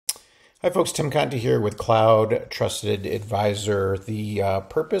Hi folks, Tim Conti here with Cloud Trusted Advisor. The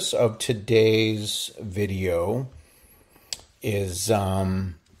purpose of today's video is,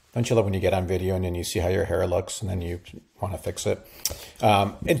 don't you love when you get on video and then you see how your hair looks and then you want to fix it?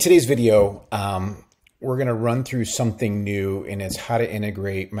 In today's video, we're going to run through something new, and it's how to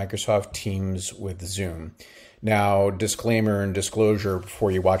integrate Microsoft Teams with Zoom. Now, disclaimer and disclosure before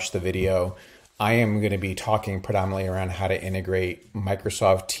you watch the video, I am going to be talking predominantly around how to integrate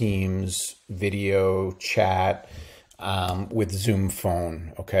Microsoft Teams video chat with Zoom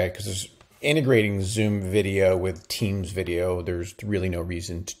phone, okay? Because there's integrating Zoom video with Teams video, there's really no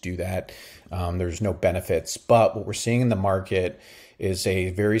reason to do that. There's no benefits. But what we're seeing in the market is a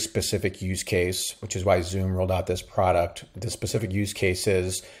very specific use case, which is why Zoom rolled out this product. The specific use case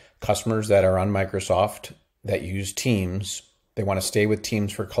is customers that are on Microsoft that use Teams. They want to stay with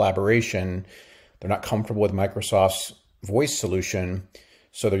Teams for collaboration. They're not comfortable with Microsoft's voice solution,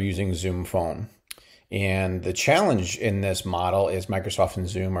 so they're using Zoom phone. And the challenge in this model is Microsoft and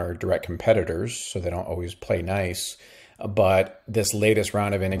Zoom are direct competitors, so they don't always play nice. But this latest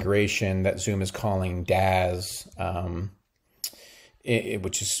round of integration that Zoom is calling DAS,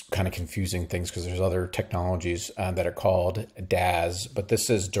 which is kind of confusing things because there's other technologies that are called DAS, but this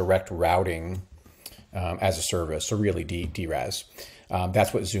is direct routing as a service, so really DRAS.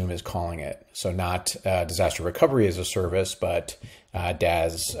 That's what Zoom is calling it. So not disaster recovery as a service, but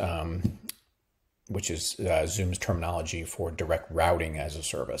DAS, which is Zoom's terminology for direct routing as a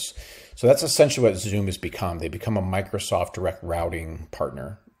service. So that's essentially what Zoom has become. They become a Microsoft direct routing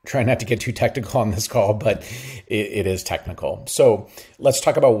partner. Try not to get too technical on this call, but it is technical. So let's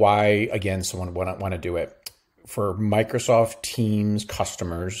talk about why, again, someone would want to do it. For Microsoft Teams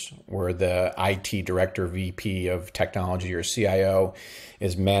customers, where the IT director, VP of technology or CIO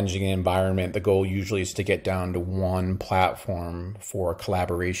is managing an environment, the goal usually is to get down to one platform for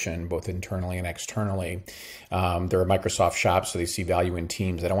collaboration, both internally and externally. They're a Microsoft shop, so they see value in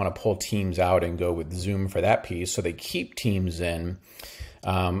Teams. They don't want to pull Teams out and go with Zoom for that piece, so they keep Teams in.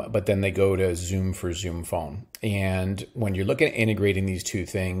 But then they go to Zoom for Zoom phone. And when you're looking at integrating these two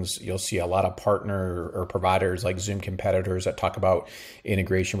things, you'll see a lot of partner or providers like Zoom competitors that talk about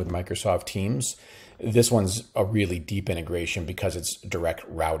integration with Microsoft Teams. This one's a really deep integration because it's direct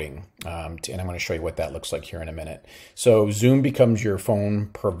routing. And I'm going to show you what that looks like here in a minute. So Zoom becomes your phone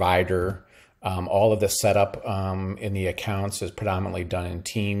provider. All of the setup in the accounts is predominantly done in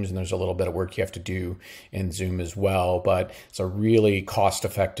Teams, and there's a little bit of work you have to do in Zoom as well, but it's a really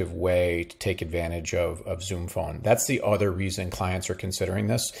cost-effective way to take advantage of Zoom phone. That's the other reason clients are considering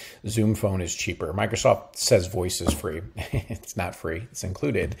this. Zoom phone is cheaper. Microsoft says voice is free. It's not free, it's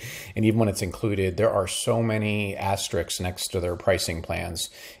included. And even when it's included, there are so many asterisks next to their pricing plans,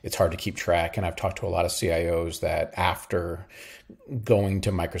 it's hard to keep track. And I've talked to a lot of CIOs that after going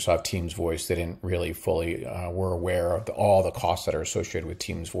to Microsoft Teams voice, they didn't really fully were aware of all the costs that are associated with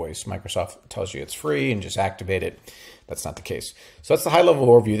Teams voice. Microsoft tells you it's free and just activate it. That's not the case. So that's the high level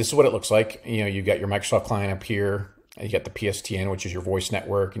overview. This is what it looks like. You know, you've got your Microsoft client up here. You got the PSTN, which is your voice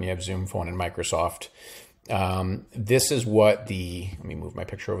network, and you have Zoom phone and Microsoft. This is what let me move my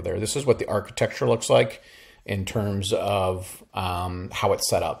picture over there. This is what the architecture looks like in terms of how it's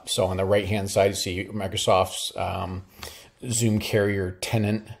set up. So on the right-hand side, you see Microsoft's Zoom carrier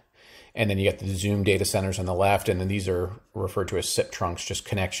tenant, and then you got the Zoom data centers on the left, and then these are referred to as SIP trunks, just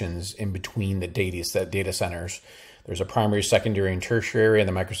connections in between the data centers. There's a primary, secondary, and tertiary on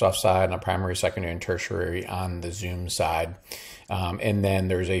the Microsoft side, and a primary, secondary, and tertiary on the Zoom side. And then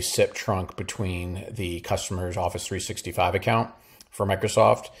there's a SIP trunk between the customer's Office 365 account for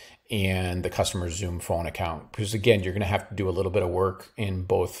Microsoft and the customer's Zoom phone account. Because again, you're going to have to do a little bit of work in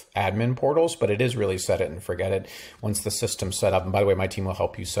both admin portals, but it is really set it and forget it. Once the system's set up, and by the way, my team will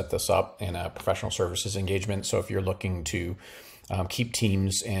help you set this up in a professional services engagement. So if you're looking to keep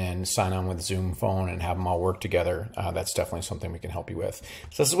Teams and sign on with Zoom phone and have them all work together, that's definitely something we can help you with.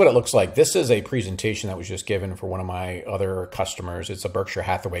 So this is what it looks like. This is a presentation that was just given for one of my other customers. It's a Berkshire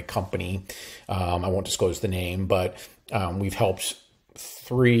Hathaway company. I won't disclose the name, but we've helped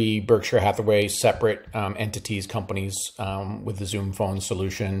 3 Berkshire Hathaway separate entities, companies with the Zoom phone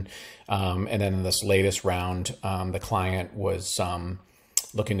solution. And then in this latest round, the client was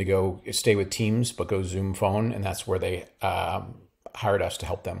looking to stay with Teams, but go Zoom phone. And that's where they hired us to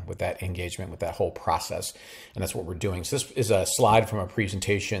help them with that engagement, with that whole process. And that's what we're doing. So this is a slide from a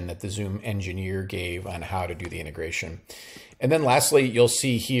presentation that the Zoom engineer gave on how to do the integration. And then lastly, you'll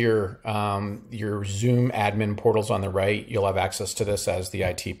see here your Zoom admin portals on the right. You'll have access to this as the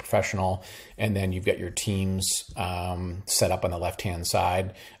IT professional. And then you've got your Teams set up on the left-hand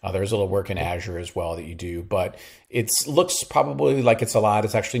side. There's a little work in Azure as well that you do, but it looks probably like it's a lot.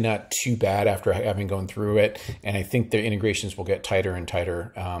 It's actually not too bad after having gone through it. And I think the integrations will get tighter and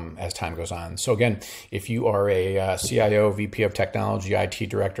tighter as time goes on. So again, if you are a CIO, VP of technology, IT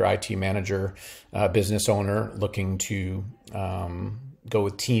director, IT manager, business owner looking to go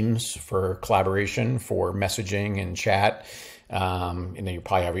with Teams for collaboration, for messaging and chat, and then you're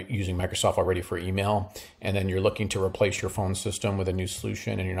probably using Microsoft already for email, and then you're looking to replace your phone system with a new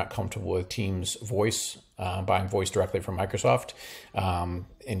solution and you're not comfortable with Teams voice, buying voice directly from Microsoft,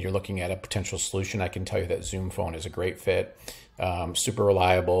 and you're looking at a potential solution, I can tell you that Zoom Phone is a great fit. Super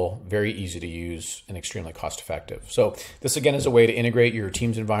reliable, very easy to use, and extremely cost effective. So this again is a way to integrate your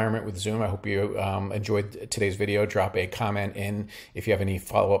Teams environment with Zoom. I hope you enjoyed today's video. Drop a comment in if you have any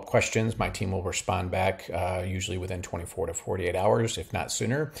follow-up questions. My team will respond back usually within 24 to 48 hours, if not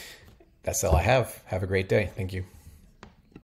sooner. That's all I have. Have a great day. Thank you.